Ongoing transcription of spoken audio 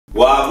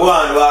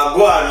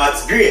Wagwan,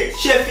 what's great?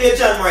 Chef here,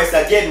 John Morris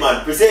again,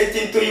 man,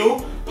 presenting to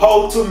you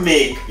how to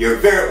make your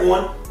very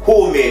own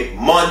homemade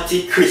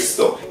Monte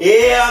Cristo.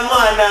 Yeah,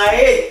 man, I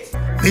hate.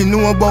 We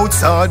know about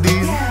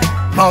sardine,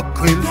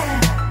 mackerel,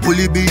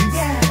 bully beef,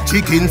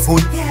 chicken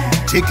foot,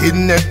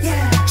 chicken neck,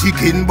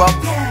 chicken back.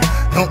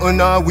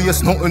 Nothing I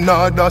waste, nothing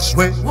I dash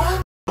way.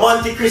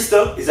 Monte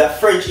Cristo is a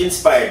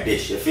French-inspired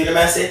dish, you feel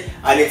me I say?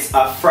 And it's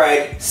a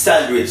fried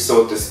sandwich,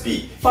 so to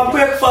speak. For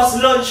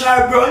breakfast, lunch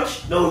or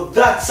brunch, now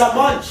that's a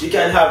munch. You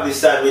can have this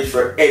sandwich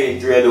for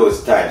any 3 of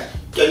those times.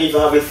 You can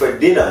even have it for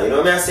dinner, you know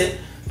what I say?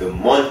 The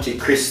Monte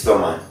Cristo,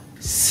 man.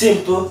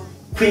 Simple,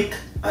 quick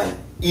and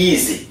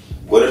easy.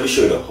 Gonna be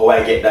showing you how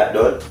I get that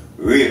done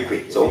real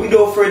quick. So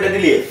without further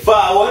delay,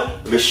 forward,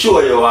 let me show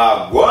you how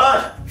I go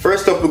on.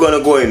 First up, we're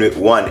gonna go in with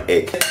 1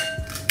 egg.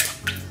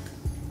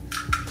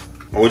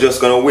 We're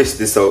just gonna whisk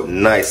this out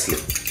nicely.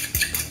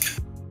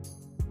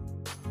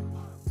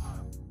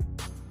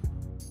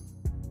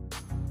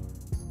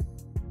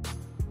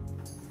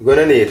 You're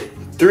gonna need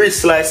 3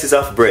 slices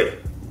of bread,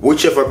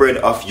 whichever bread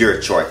of your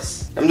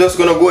choice. I'm just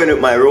gonna go in with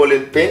my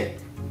rolling pin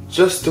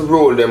just to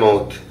roll them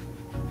out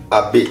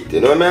a bit,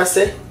 you know what I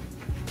say?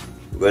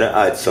 We're gonna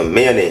add some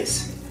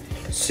mayonnaise.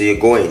 So you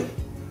go in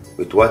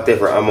with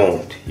whatever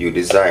amount you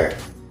desire.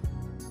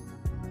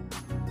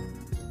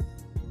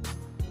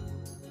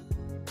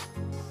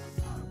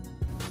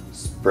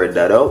 Spread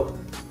that out.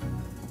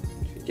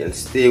 You can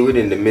stay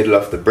within the middle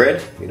of the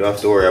bread. You don't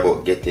have to worry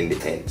about getting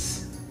the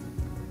ends.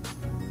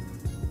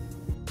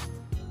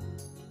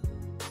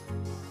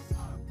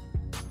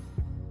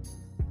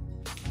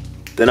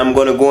 Then I'm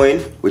gonna go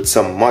in with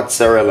some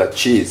mozzarella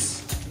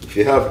cheese. If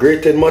you have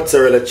grated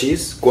mozzarella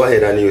cheese, go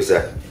ahead and use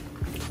that.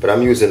 But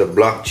I'm using a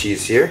block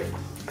cheese here,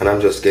 and I'm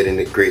just getting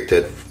it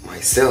grated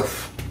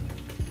myself.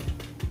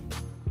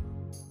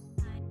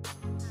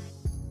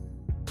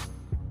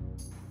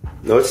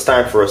 Now it's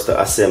time for us to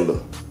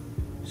assemble.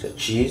 So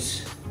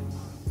cheese.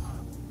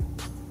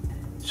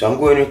 So I'm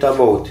going with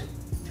about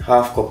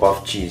 ½ cup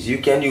of cheese. You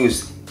can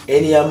use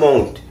any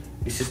amount.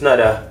 This is not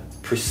a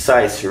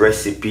precise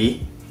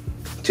recipe.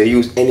 To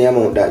use any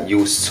amount that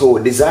you so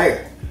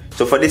desire.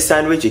 So for this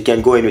sandwich, you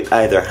can go in with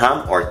either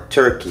ham or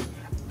turkey.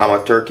 I'm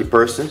a turkey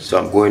person, so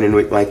I'm going in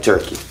with my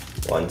turkey.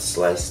 1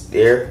 slice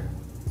there.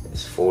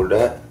 Let's fold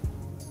that.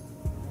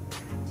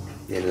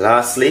 Then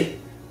lastly,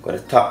 I'm gonna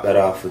top that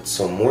off with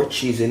some more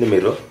cheese in the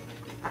middle.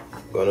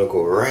 Gonna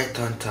go right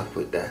on top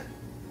with that.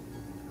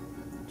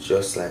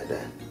 Just like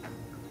that.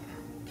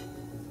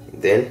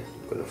 Then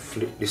I'm gonna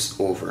flip this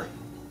over.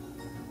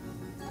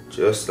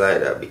 Just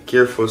like that. Be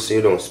careful so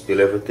you don't spill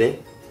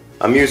everything.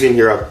 I'm using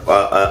here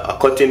a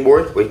cutting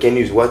board, but you can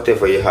use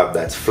whatever you have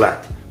that's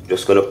flat. I'm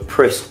just gonna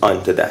press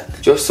onto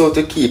that. Just so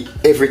to keep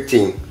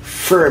everything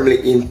firmly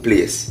in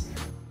place.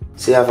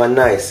 So you have a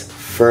nice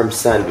firm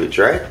sandwich,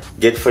 right?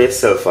 Get for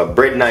yourself a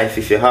bread knife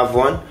if you have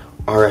one,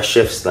 or a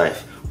chef's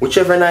knife.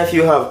 Whichever knife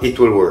you have, it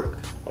will work.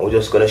 And we're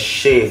just gonna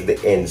shave the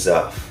ends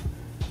off.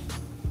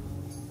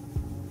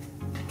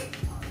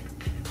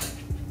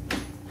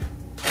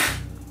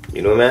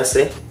 You know what I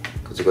say?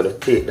 Because you're gonna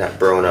take that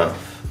brown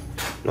off.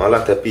 Now a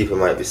lot of people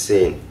might be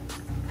saying,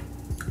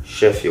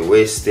 Chef, you're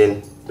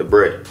wasting the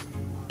bread.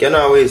 You can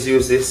always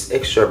use this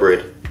extra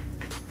bread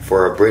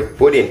for a bread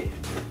pudding.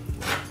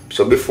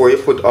 So before you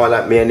put all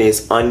that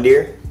mayonnaise on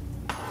there,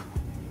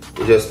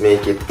 you just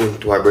make it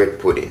into a bread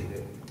pudding.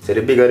 So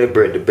the bigger the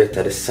bread, the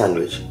better the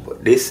sandwich.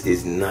 But this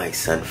is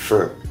nice and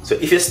firm. So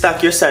if you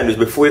stack your sandwich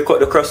before you cut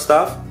the crust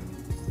off,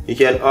 you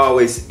can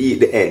always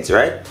eat the ends,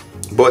 right?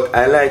 But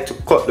I like to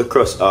cut the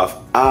crust off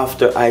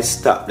after I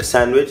stack the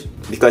sandwich,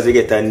 because you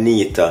get a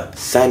neater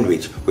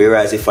sandwich.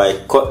 Whereas if I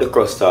cut the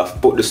crust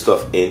off, put the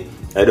stuff in,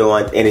 I don't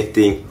want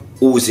anything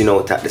oozing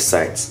out at the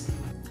sides.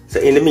 So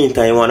in the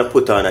meantime, you want to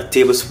put on a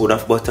tablespoon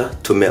of butter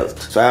to melt.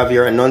 So I have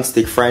here a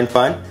non-stick frying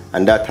pan,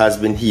 and that has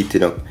been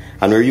heating up.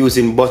 And we're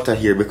using butter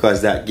here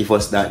because that gives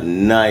us that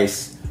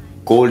nice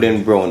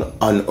golden brown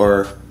on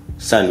our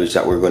sandwich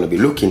that we're going to be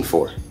looking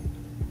for.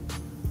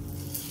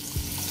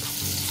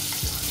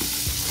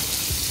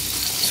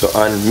 So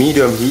on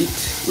medium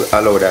heat, we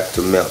allow that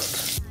to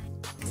melt.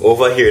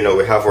 Over here now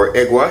we have our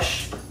egg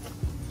wash.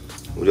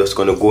 We're just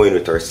going to go in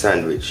with our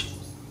sandwich.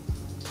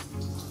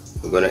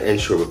 We're going to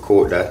ensure we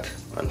coat that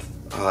on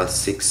all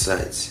 6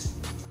 sides.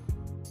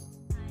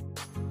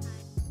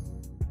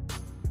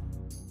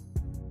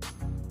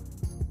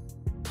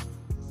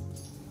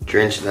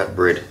 Drench that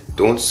bread.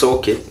 Don't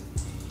soak it.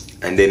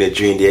 And then you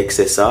drain the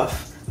excess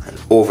off and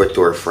over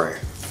to our fryer.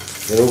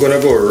 Then we're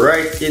going to go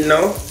right in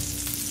now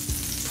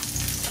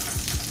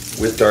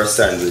with our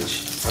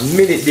sandwich. A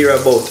minute there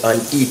about on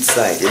each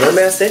side. You know what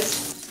I said?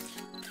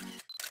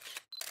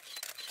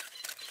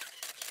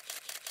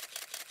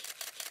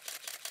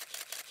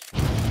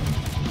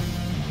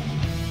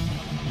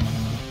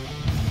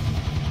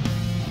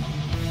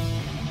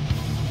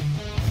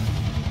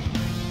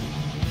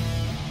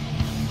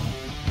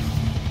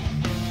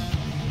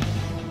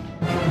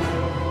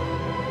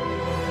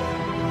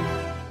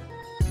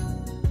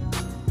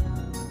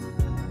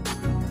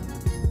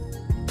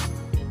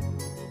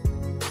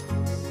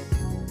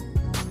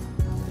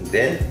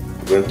 Then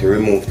we're going to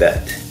remove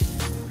that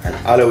and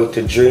allow it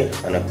to drain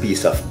on a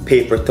piece of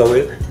paper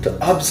towel to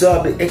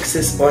absorb the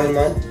excess oil,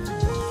 man.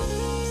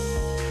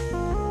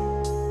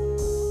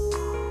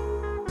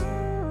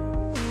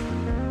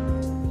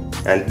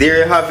 And there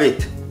you have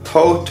it,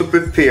 how to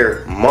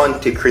prepare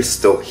Monte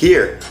Cristo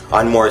here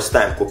on Moore's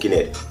Time Cooking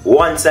It.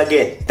 Once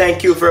again,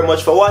 thank you very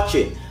much for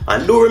watching,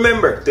 and do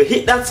remember to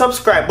hit that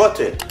subscribe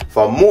button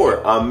for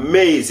more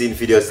amazing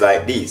videos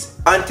like these.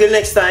 Until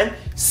next time,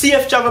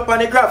 safe travel upon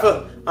the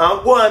gravel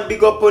and go and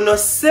big up on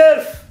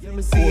yourself.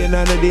 See you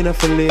another dinner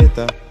for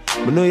later.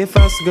 But know you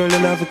fast girl, you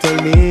have to tell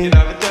me.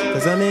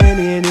 Cause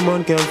any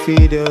man can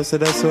feed you, so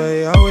that's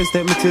why I always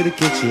take me to the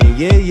kitchen.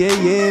 Yeah, yeah,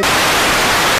 yeah.